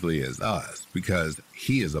as easily as us because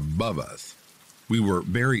he is above us. We were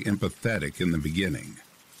very empathetic in the beginning,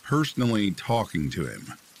 personally talking to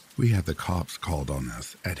him. We had the cops called on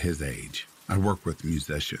us at his age. I work with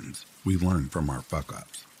musicians. We learn from our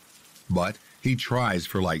fuck-ups. But he tries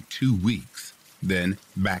for like 2 weeks, then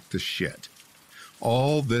back to shit.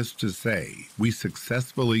 All this to say, we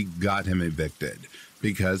successfully got him evicted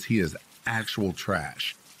because he is actual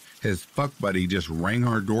trash. His fuck buddy just rang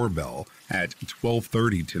our doorbell at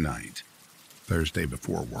 12:30 tonight, Thursday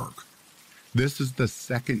before work. This is the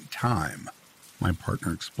second time. My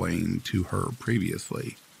partner explained to her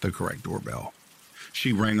previously the correct doorbell.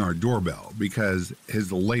 She rang our doorbell because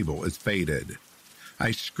his label is faded.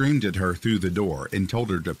 I screamed at her through the door and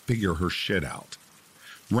told her to figure her shit out.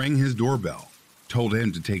 Rang his doorbell, told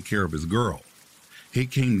him to take care of his girl. He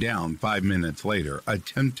came down 5 minutes later,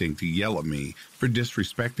 attempting to yell at me for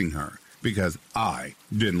disrespecting her because I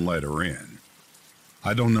didn't let her in.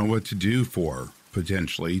 I don't know what to do for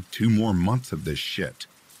potentially 2 more months of this shit,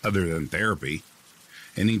 other than therapy.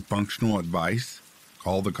 Any functional advice?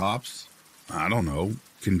 Call the cops? I don't know.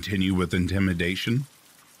 Continue with intimidation?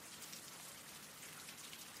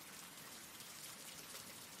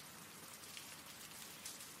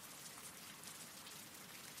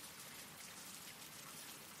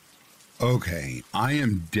 Okay, I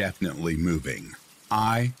am definitely moving.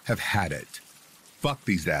 I have had it. Fuck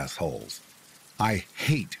these assholes. I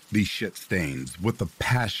hate these shit stains with the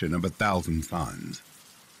passion of 1,000 suns.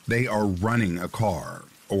 They are running a car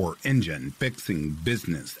or engine fixing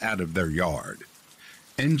business out of their yard.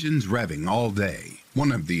 Engines revving all day.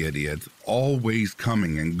 One of the idiots always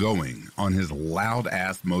coming and going on his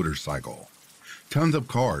loud-ass motorcycle. Tons of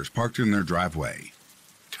cars parked in their driveway.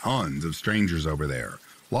 Tons of strangers over there.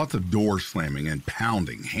 Lots of doors slamming and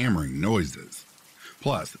pounding, hammering noises.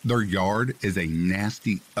 Plus, their yard is a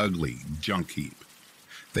nasty, ugly junk heap.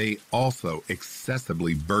 They also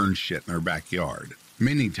excessively burn shit in their backyard.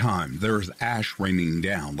 Many times there is ash raining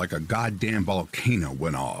down like a goddamn volcano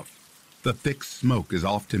went off. The thick smoke is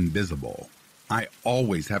often visible. I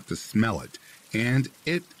always have to smell it, and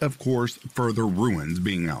it, of course, further ruins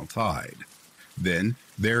being outside. Then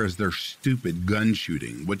there is their stupid gun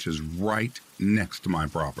shooting, which is right next to my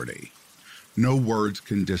property. No words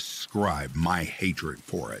can describe my hatred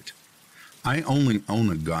for it. I only own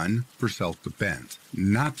a gun for self-defense,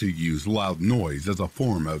 not to use loud noise as a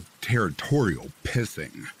form of territorial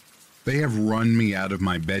pissing. They have run me out of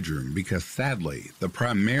my bedroom because sadly, the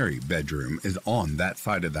primary bedroom is on that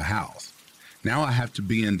side of the house. Now I have to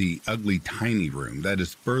be in the ugly tiny room that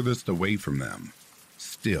is furthest away from them.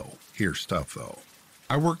 Still hear stuff though.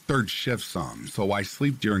 I work third shift some, so I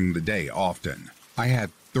sleep during the day often. I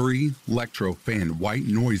have 3 Electro-fan white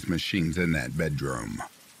noise machines in that bedroom.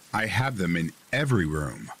 I have them in every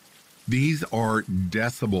room. These are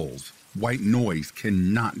decibels white noise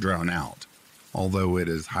cannot drown out, although it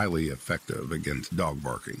is highly effective against dog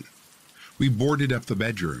barking. We boarded up the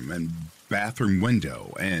bedroom and bathroom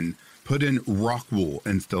window and put in rock wool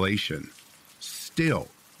installation. Still,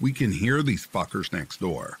 we can hear these fuckers next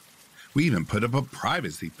door. We even put up a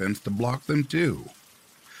privacy fence to block them too.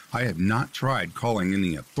 I have not tried calling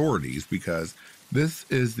any authorities because This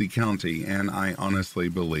is the county, and I honestly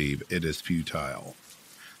believe it is futile.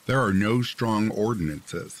 There are no strong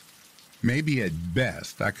ordinances. Maybe at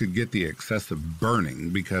best I could get the excessive burning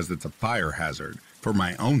because it's a fire hazard for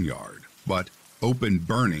my own yard, but open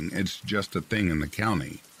burning is just a thing in the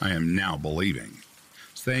county, I am now believing.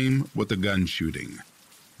 Same with the gun shooting.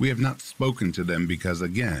 We have not spoken to them because,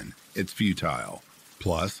 again, it's futile.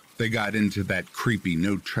 Plus, they got into that creepy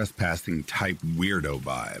no trespassing type weirdo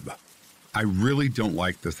vibe. I really don't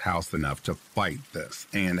like this house enough to fight this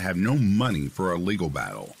and have no money for a legal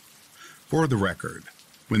battle. For the record,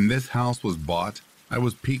 when this house was bought, I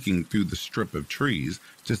was peeking through the strip of trees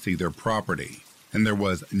to see their property, and there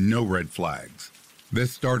was no red flags.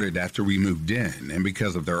 This started after we moved in and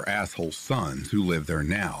because of their asshole sons who live there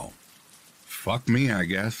now. Fuck me, I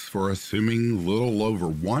guess, for assuming little over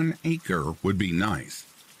 1 acre would be nice.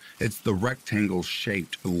 It's the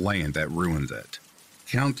rectangle-shaped land that ruins it.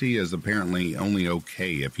 County is apparently only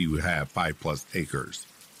okay if you have 5+ acres.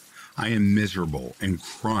 I am miserable and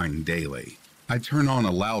crying daily. I turn on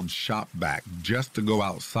a loud shop vac just to go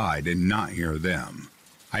outside and not hear them.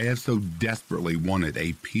 I have so desperately wanted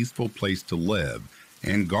a peaceful place to live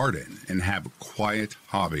and garden and have quiet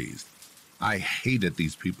hobbies. I hated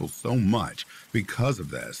these people so much because of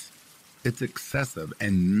this. It's excessive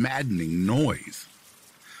and maddening noise.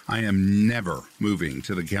 I am never moving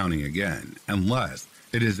to the county again unless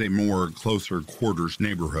it is a more closer quarters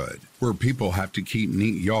neighborhood where people have to keep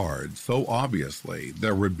neat yards, so obviously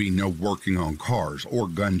there would be no working on cars or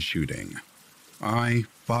gun shooting. I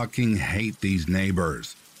fucking hate these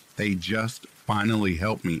neighbors. They just finally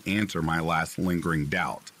helped me answer my last lingering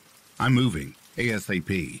doubt. I'm moving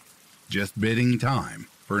ASAP. Just bidding time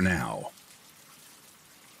for now.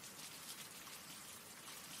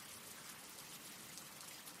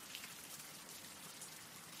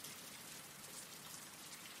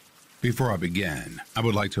 Before I begin, I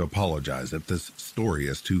would like to apologize if this story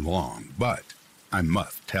is too long, but I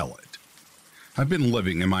must tell it. I've been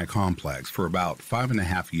living in my complex for about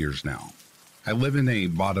 5.5 years now. I live in a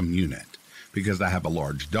bottom unit because I have a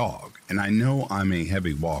large dog and I know I'm a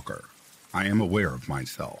heavy walker. I am aware of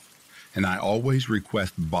myself, and I always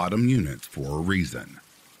request bottom units for a reason.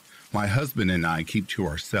 My husband and I keep to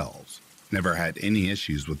ourselves, never had any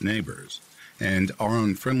issues with neighbors, and are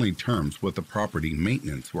on friendly terms with the property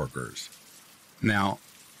maintenance workers. Now,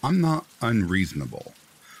 I'm not unreasonable.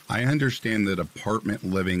 I understand that apartment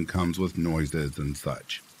living comes with noises and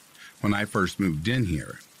such. When I first moved in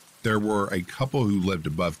here, there were a couple who lived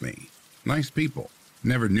above me. Nice people.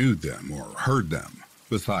 Never knew them or heard them,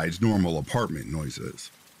 besides normal apartment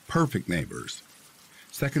noises. Perfect neighbors.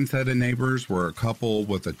 Second set of neighbors were a couple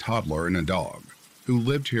with a toddler and a dog, who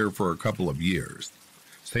lived here for a couple of years.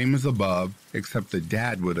 Same as above, except the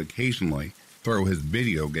dad would occasionally throw his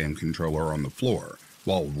video game controller on the floor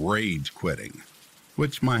while rage quitting,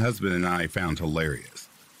 which my husband and I found hilarious.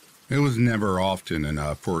 It was never often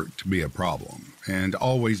enough for it to be a problem, and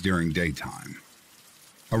always during daytime.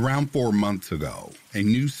 Around 4 months ago, a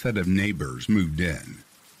new set of neighbors moved in.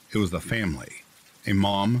 It was a family, a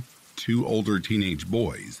mom, 2 older teenage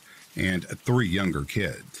boys, and 3 younger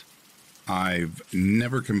kids. I've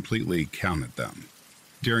never completely counted them.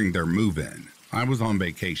 During their move-in, I was on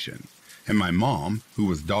vacation, and my mom, who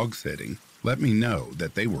was dog-sitting, let me know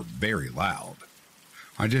that they were very loud.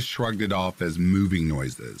 I just shrugged it off as moving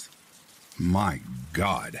noises. My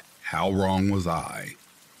God, how wrong was I?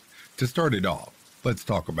 To start it off, let's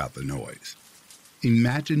talk about the noise.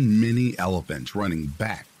 Imagine many elephants running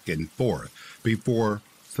back and forth before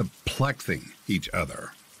suplexing each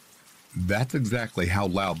other. That's exactly how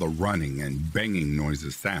loud the running and banging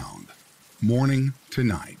noises sound. Morning to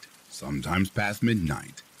night, sometimes past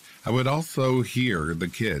midnight. I would also hear the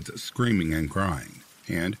kids screaming and crying,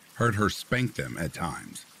 and heard her spank them at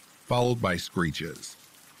times, followed by screeches.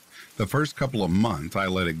 The first couple of months I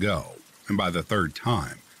let it go, and by the 3rd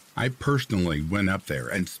time, I personally went up there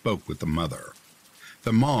and spoke with the mother.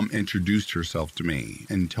 The mom introduced herself to me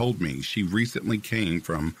and told me she recently came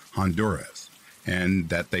from Honduras, and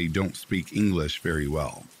that they don't speak English very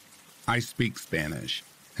well. I speak Spanish,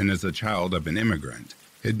 and as a child of an immigrant,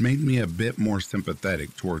 it made me a bit more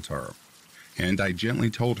sympathetic towards her, and I gently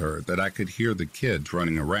told her that I could hear the kids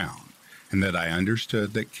running around, and that I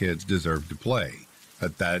understood that kids deserved to play,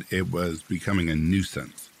 but that it was becoming a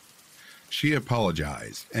nuisance. She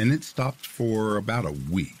apologized, and it stopped for about a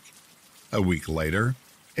week. A week later,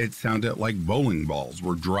 it sounded like bowling balls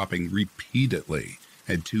were dropping repeatedly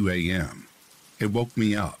at 2 a.m. It woke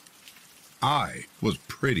me up. I was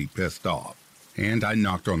pretty pissed off, and I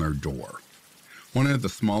knocked on her door. One of the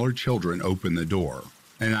smaller children opened the door,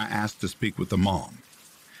 and I asked to speak with the mom.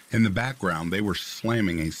 In the background, they were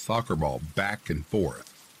slamming a soccer ball back and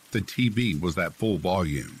forth. The TV was at full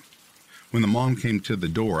volume. When the mom came to the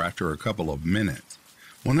door after a couple of minutes,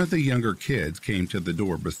 one of the younger kids came to the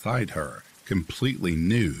door beside her, completely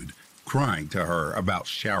nude, crying to her about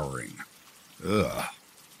showering. Ugh.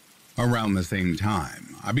 Around the same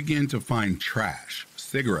time, I began to find trash,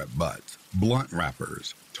 cigarette butts, blunt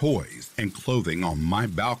wrappers, toys, and clothing on my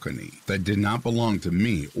balcony that did not belong to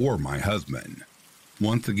me or my husband.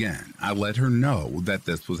 Once again, I let her know that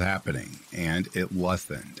this was happening, and it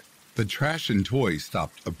lessened. The trash and toys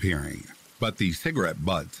stopped appearing, but the cigarette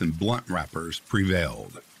butts and blunt wrappers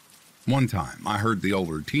prevailed. One time, I heard the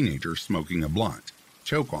older teenager smoking a blunt,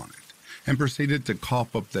 choke on it, and proceeded to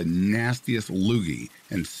cough up the nastiest loogie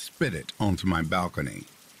and spit it onto my balcony.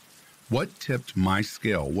 What tipped my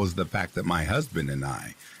scale was the fact that my husband and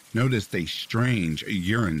I noticed a strange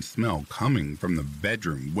urine smell coming from the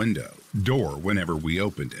bedroom door whenever we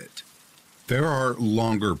opened it. There are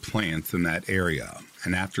longer plants in that area,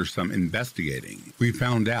 and after some investigating, we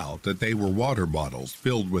found out that they were water bottles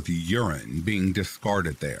filled with urine being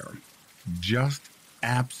discarded there. Just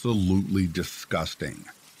absolutely disgusting.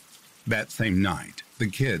 That same night, the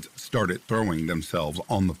kids started throwing themselves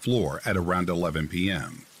on the floor at around 11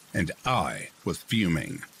 p.m., and I was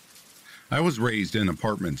fuming. I was raised in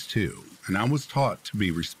apartments too, and I was taught to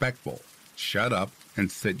be respectful, shut up,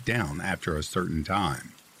 and sit down after a certain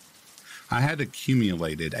time. I had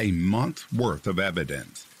accumulated a month's worth of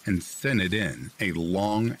evidence and sent it in a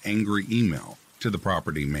long, angry email to the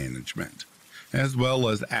property management, as well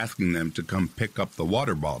as asking them to come pick up the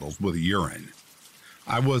water bottles with urine.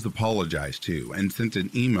 I was apologized to and sent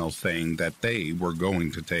an email saying that they were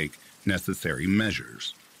going to take necessary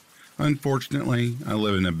measures. Unfortunately, I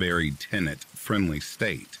live in a very tenant-friendly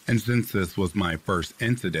state, and since this was my first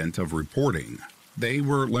incident of reporting, they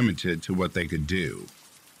were limited to what they could do,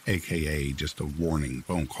 aka just a warning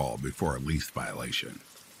phone call before a lease violation.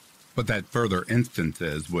 But that further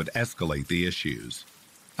instances would escalate the issues.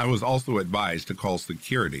 I was also advised to call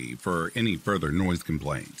security for any further noise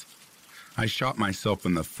complaints. I shot myself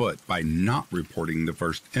in the foot by not reporting the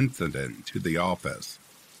first incident to the office.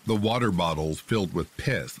 The water bottles filled with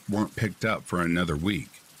piss weren't picked up for another week,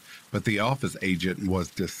 but the office agent was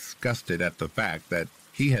disgusted at the fact that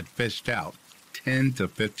he had fished out 10 to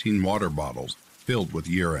 15 water bottles filled with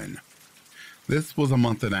urine. This was a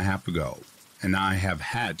month and a half ago, and I have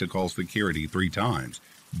had to call security 3 times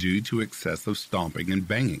due to excessive stomping and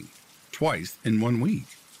banging, twice in 1 week.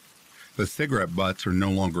 The cigarette butts are no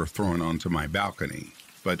longer thrown onto my balcony,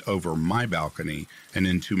 but over my balcony and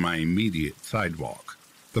into my immediate sidewalk.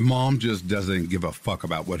 The mom just doesn't give a fuck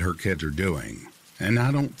about what her kids are doing, and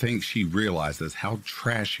I don't think she realizes how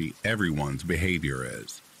trashy everyone's behavior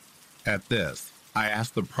is. At this, I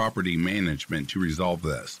asked the property management to resolve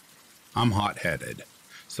this. I'm hot-headed,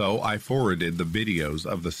 so I forwarded the videos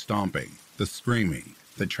of the stomping, the screaming,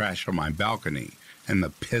 the trash on my balcony, and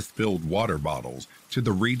the piss-filled water bottles to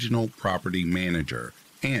the regional property manager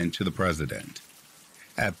and to the president.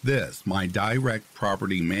 At this, my direct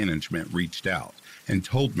property management reached out and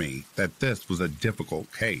told me that this was a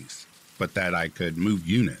difficult case, but that I could move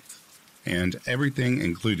units, and everything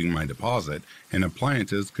including my deposit and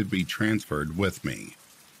appliances could be transferred with me.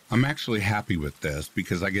 I'm actually happy with this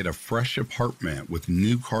because I get a fresh apartment with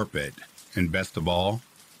new carpet, and best of all,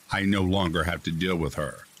 I no longer have to deal with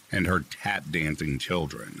her and her tap-dancing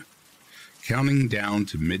children. Counting down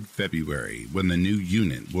to mid-February when the new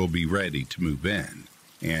unit will be ready to move in,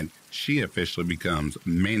 and she officially becomes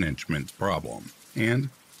management's problem, and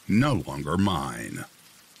no longer mine.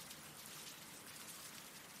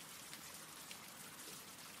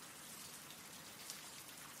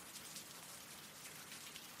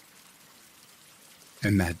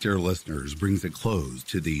 And that, dear listeners, brings a close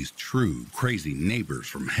to these true crazy neighbors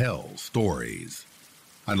from hell stories.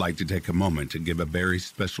 I'd like to take a moment to give a very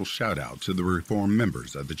special shout out to the reformed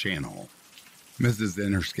members of the channel. Mrs.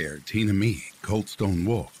 Interscare, Tina Mee, Cold Stone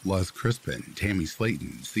Wolf, Luz Crispin, Tammy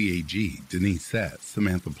Slayton, CAG, Denise Seth,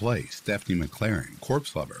 Samantha Play, Stephanie McLaren,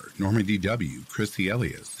 Corpse Lover, Norma DW, Chrissy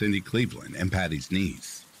Elias, Cindy Cleveland, and Patty's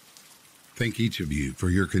niece. Thank each of you for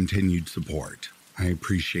your continued support. I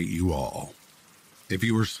appreciate you all. If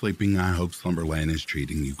you are sleeping, I hope Slumberland is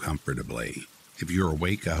treating you comfortably. If you're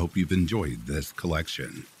awake, I hope you've enjoyed this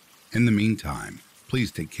collection. In the meantime,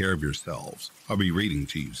 please take care of yourselves. I'll be reading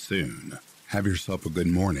to you soon. Have yourself a good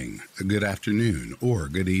morning, a good afternoon, or a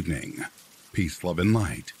good evening. Peace, love, and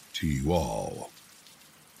light to you all.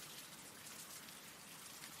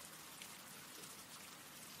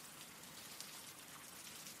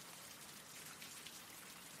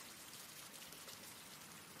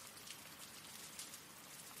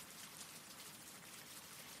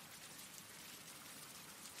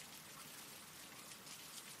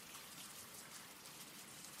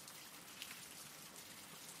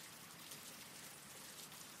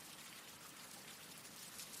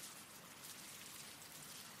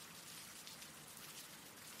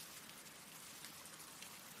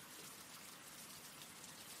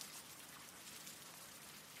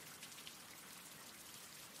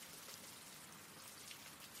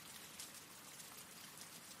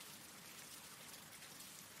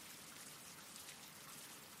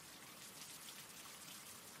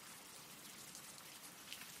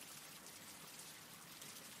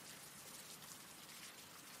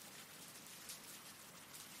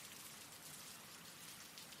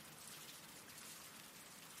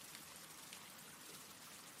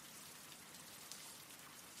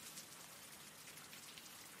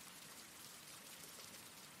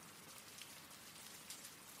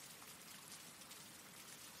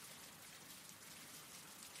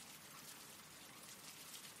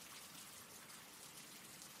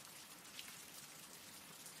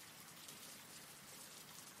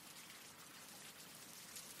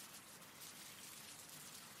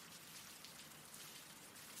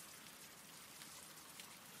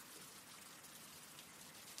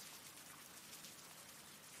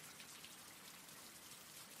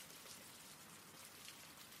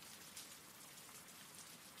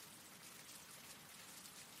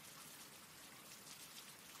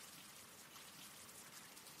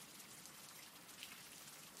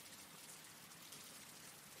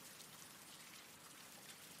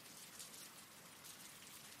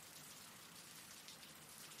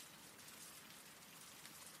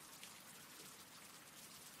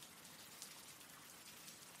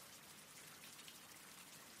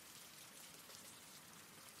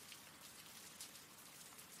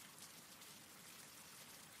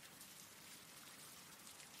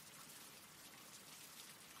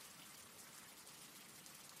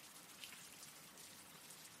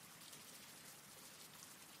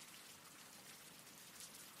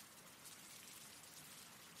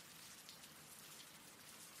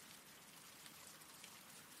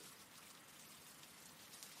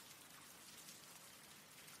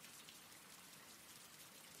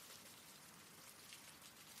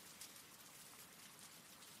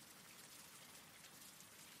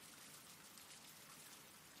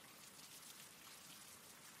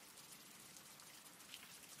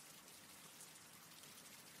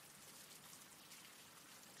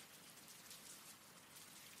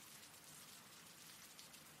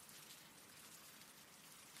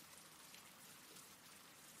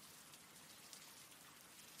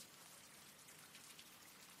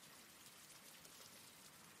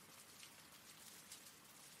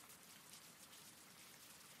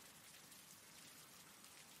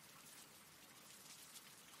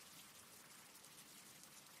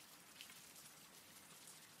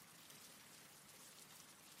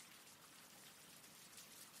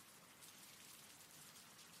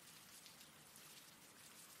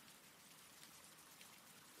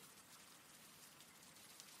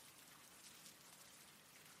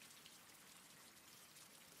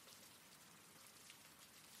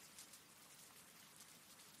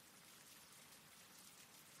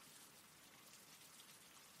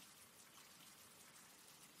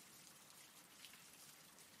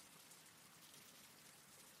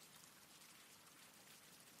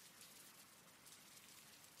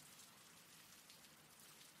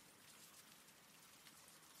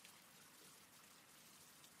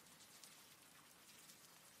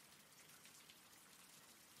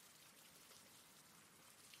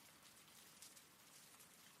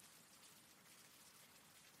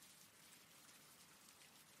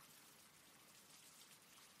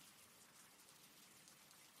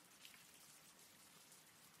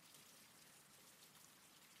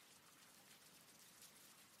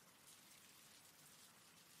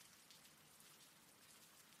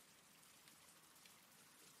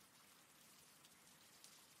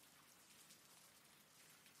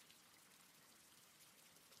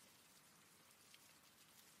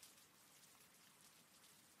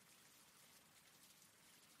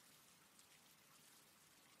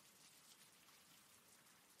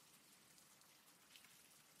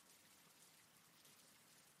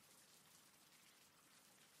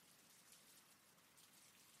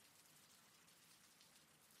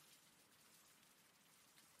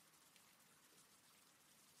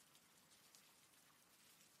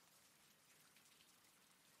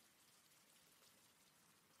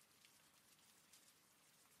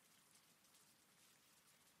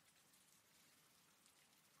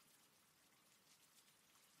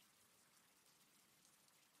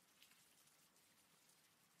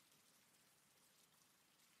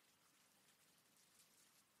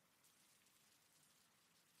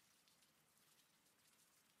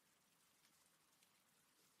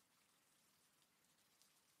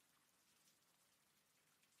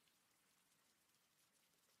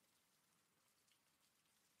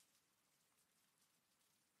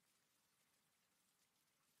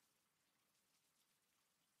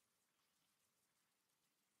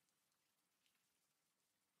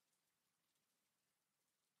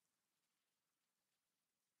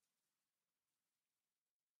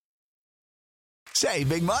 Save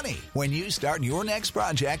big money when you start your next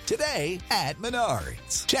project today at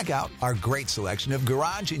Menards. Check out our great selection of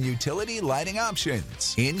garage and utility lighting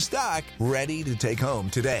options. In stock, ready to take home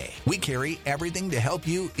today. We carry everything to help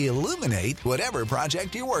you illuminate whatever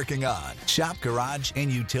project you're working on. Shop garage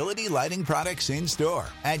and utility lighting products in store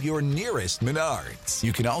at your nearest Menards.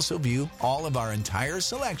 You can also view all of our entire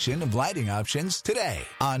selection of lighting options today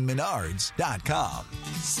on Menards.com.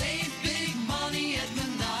 Save big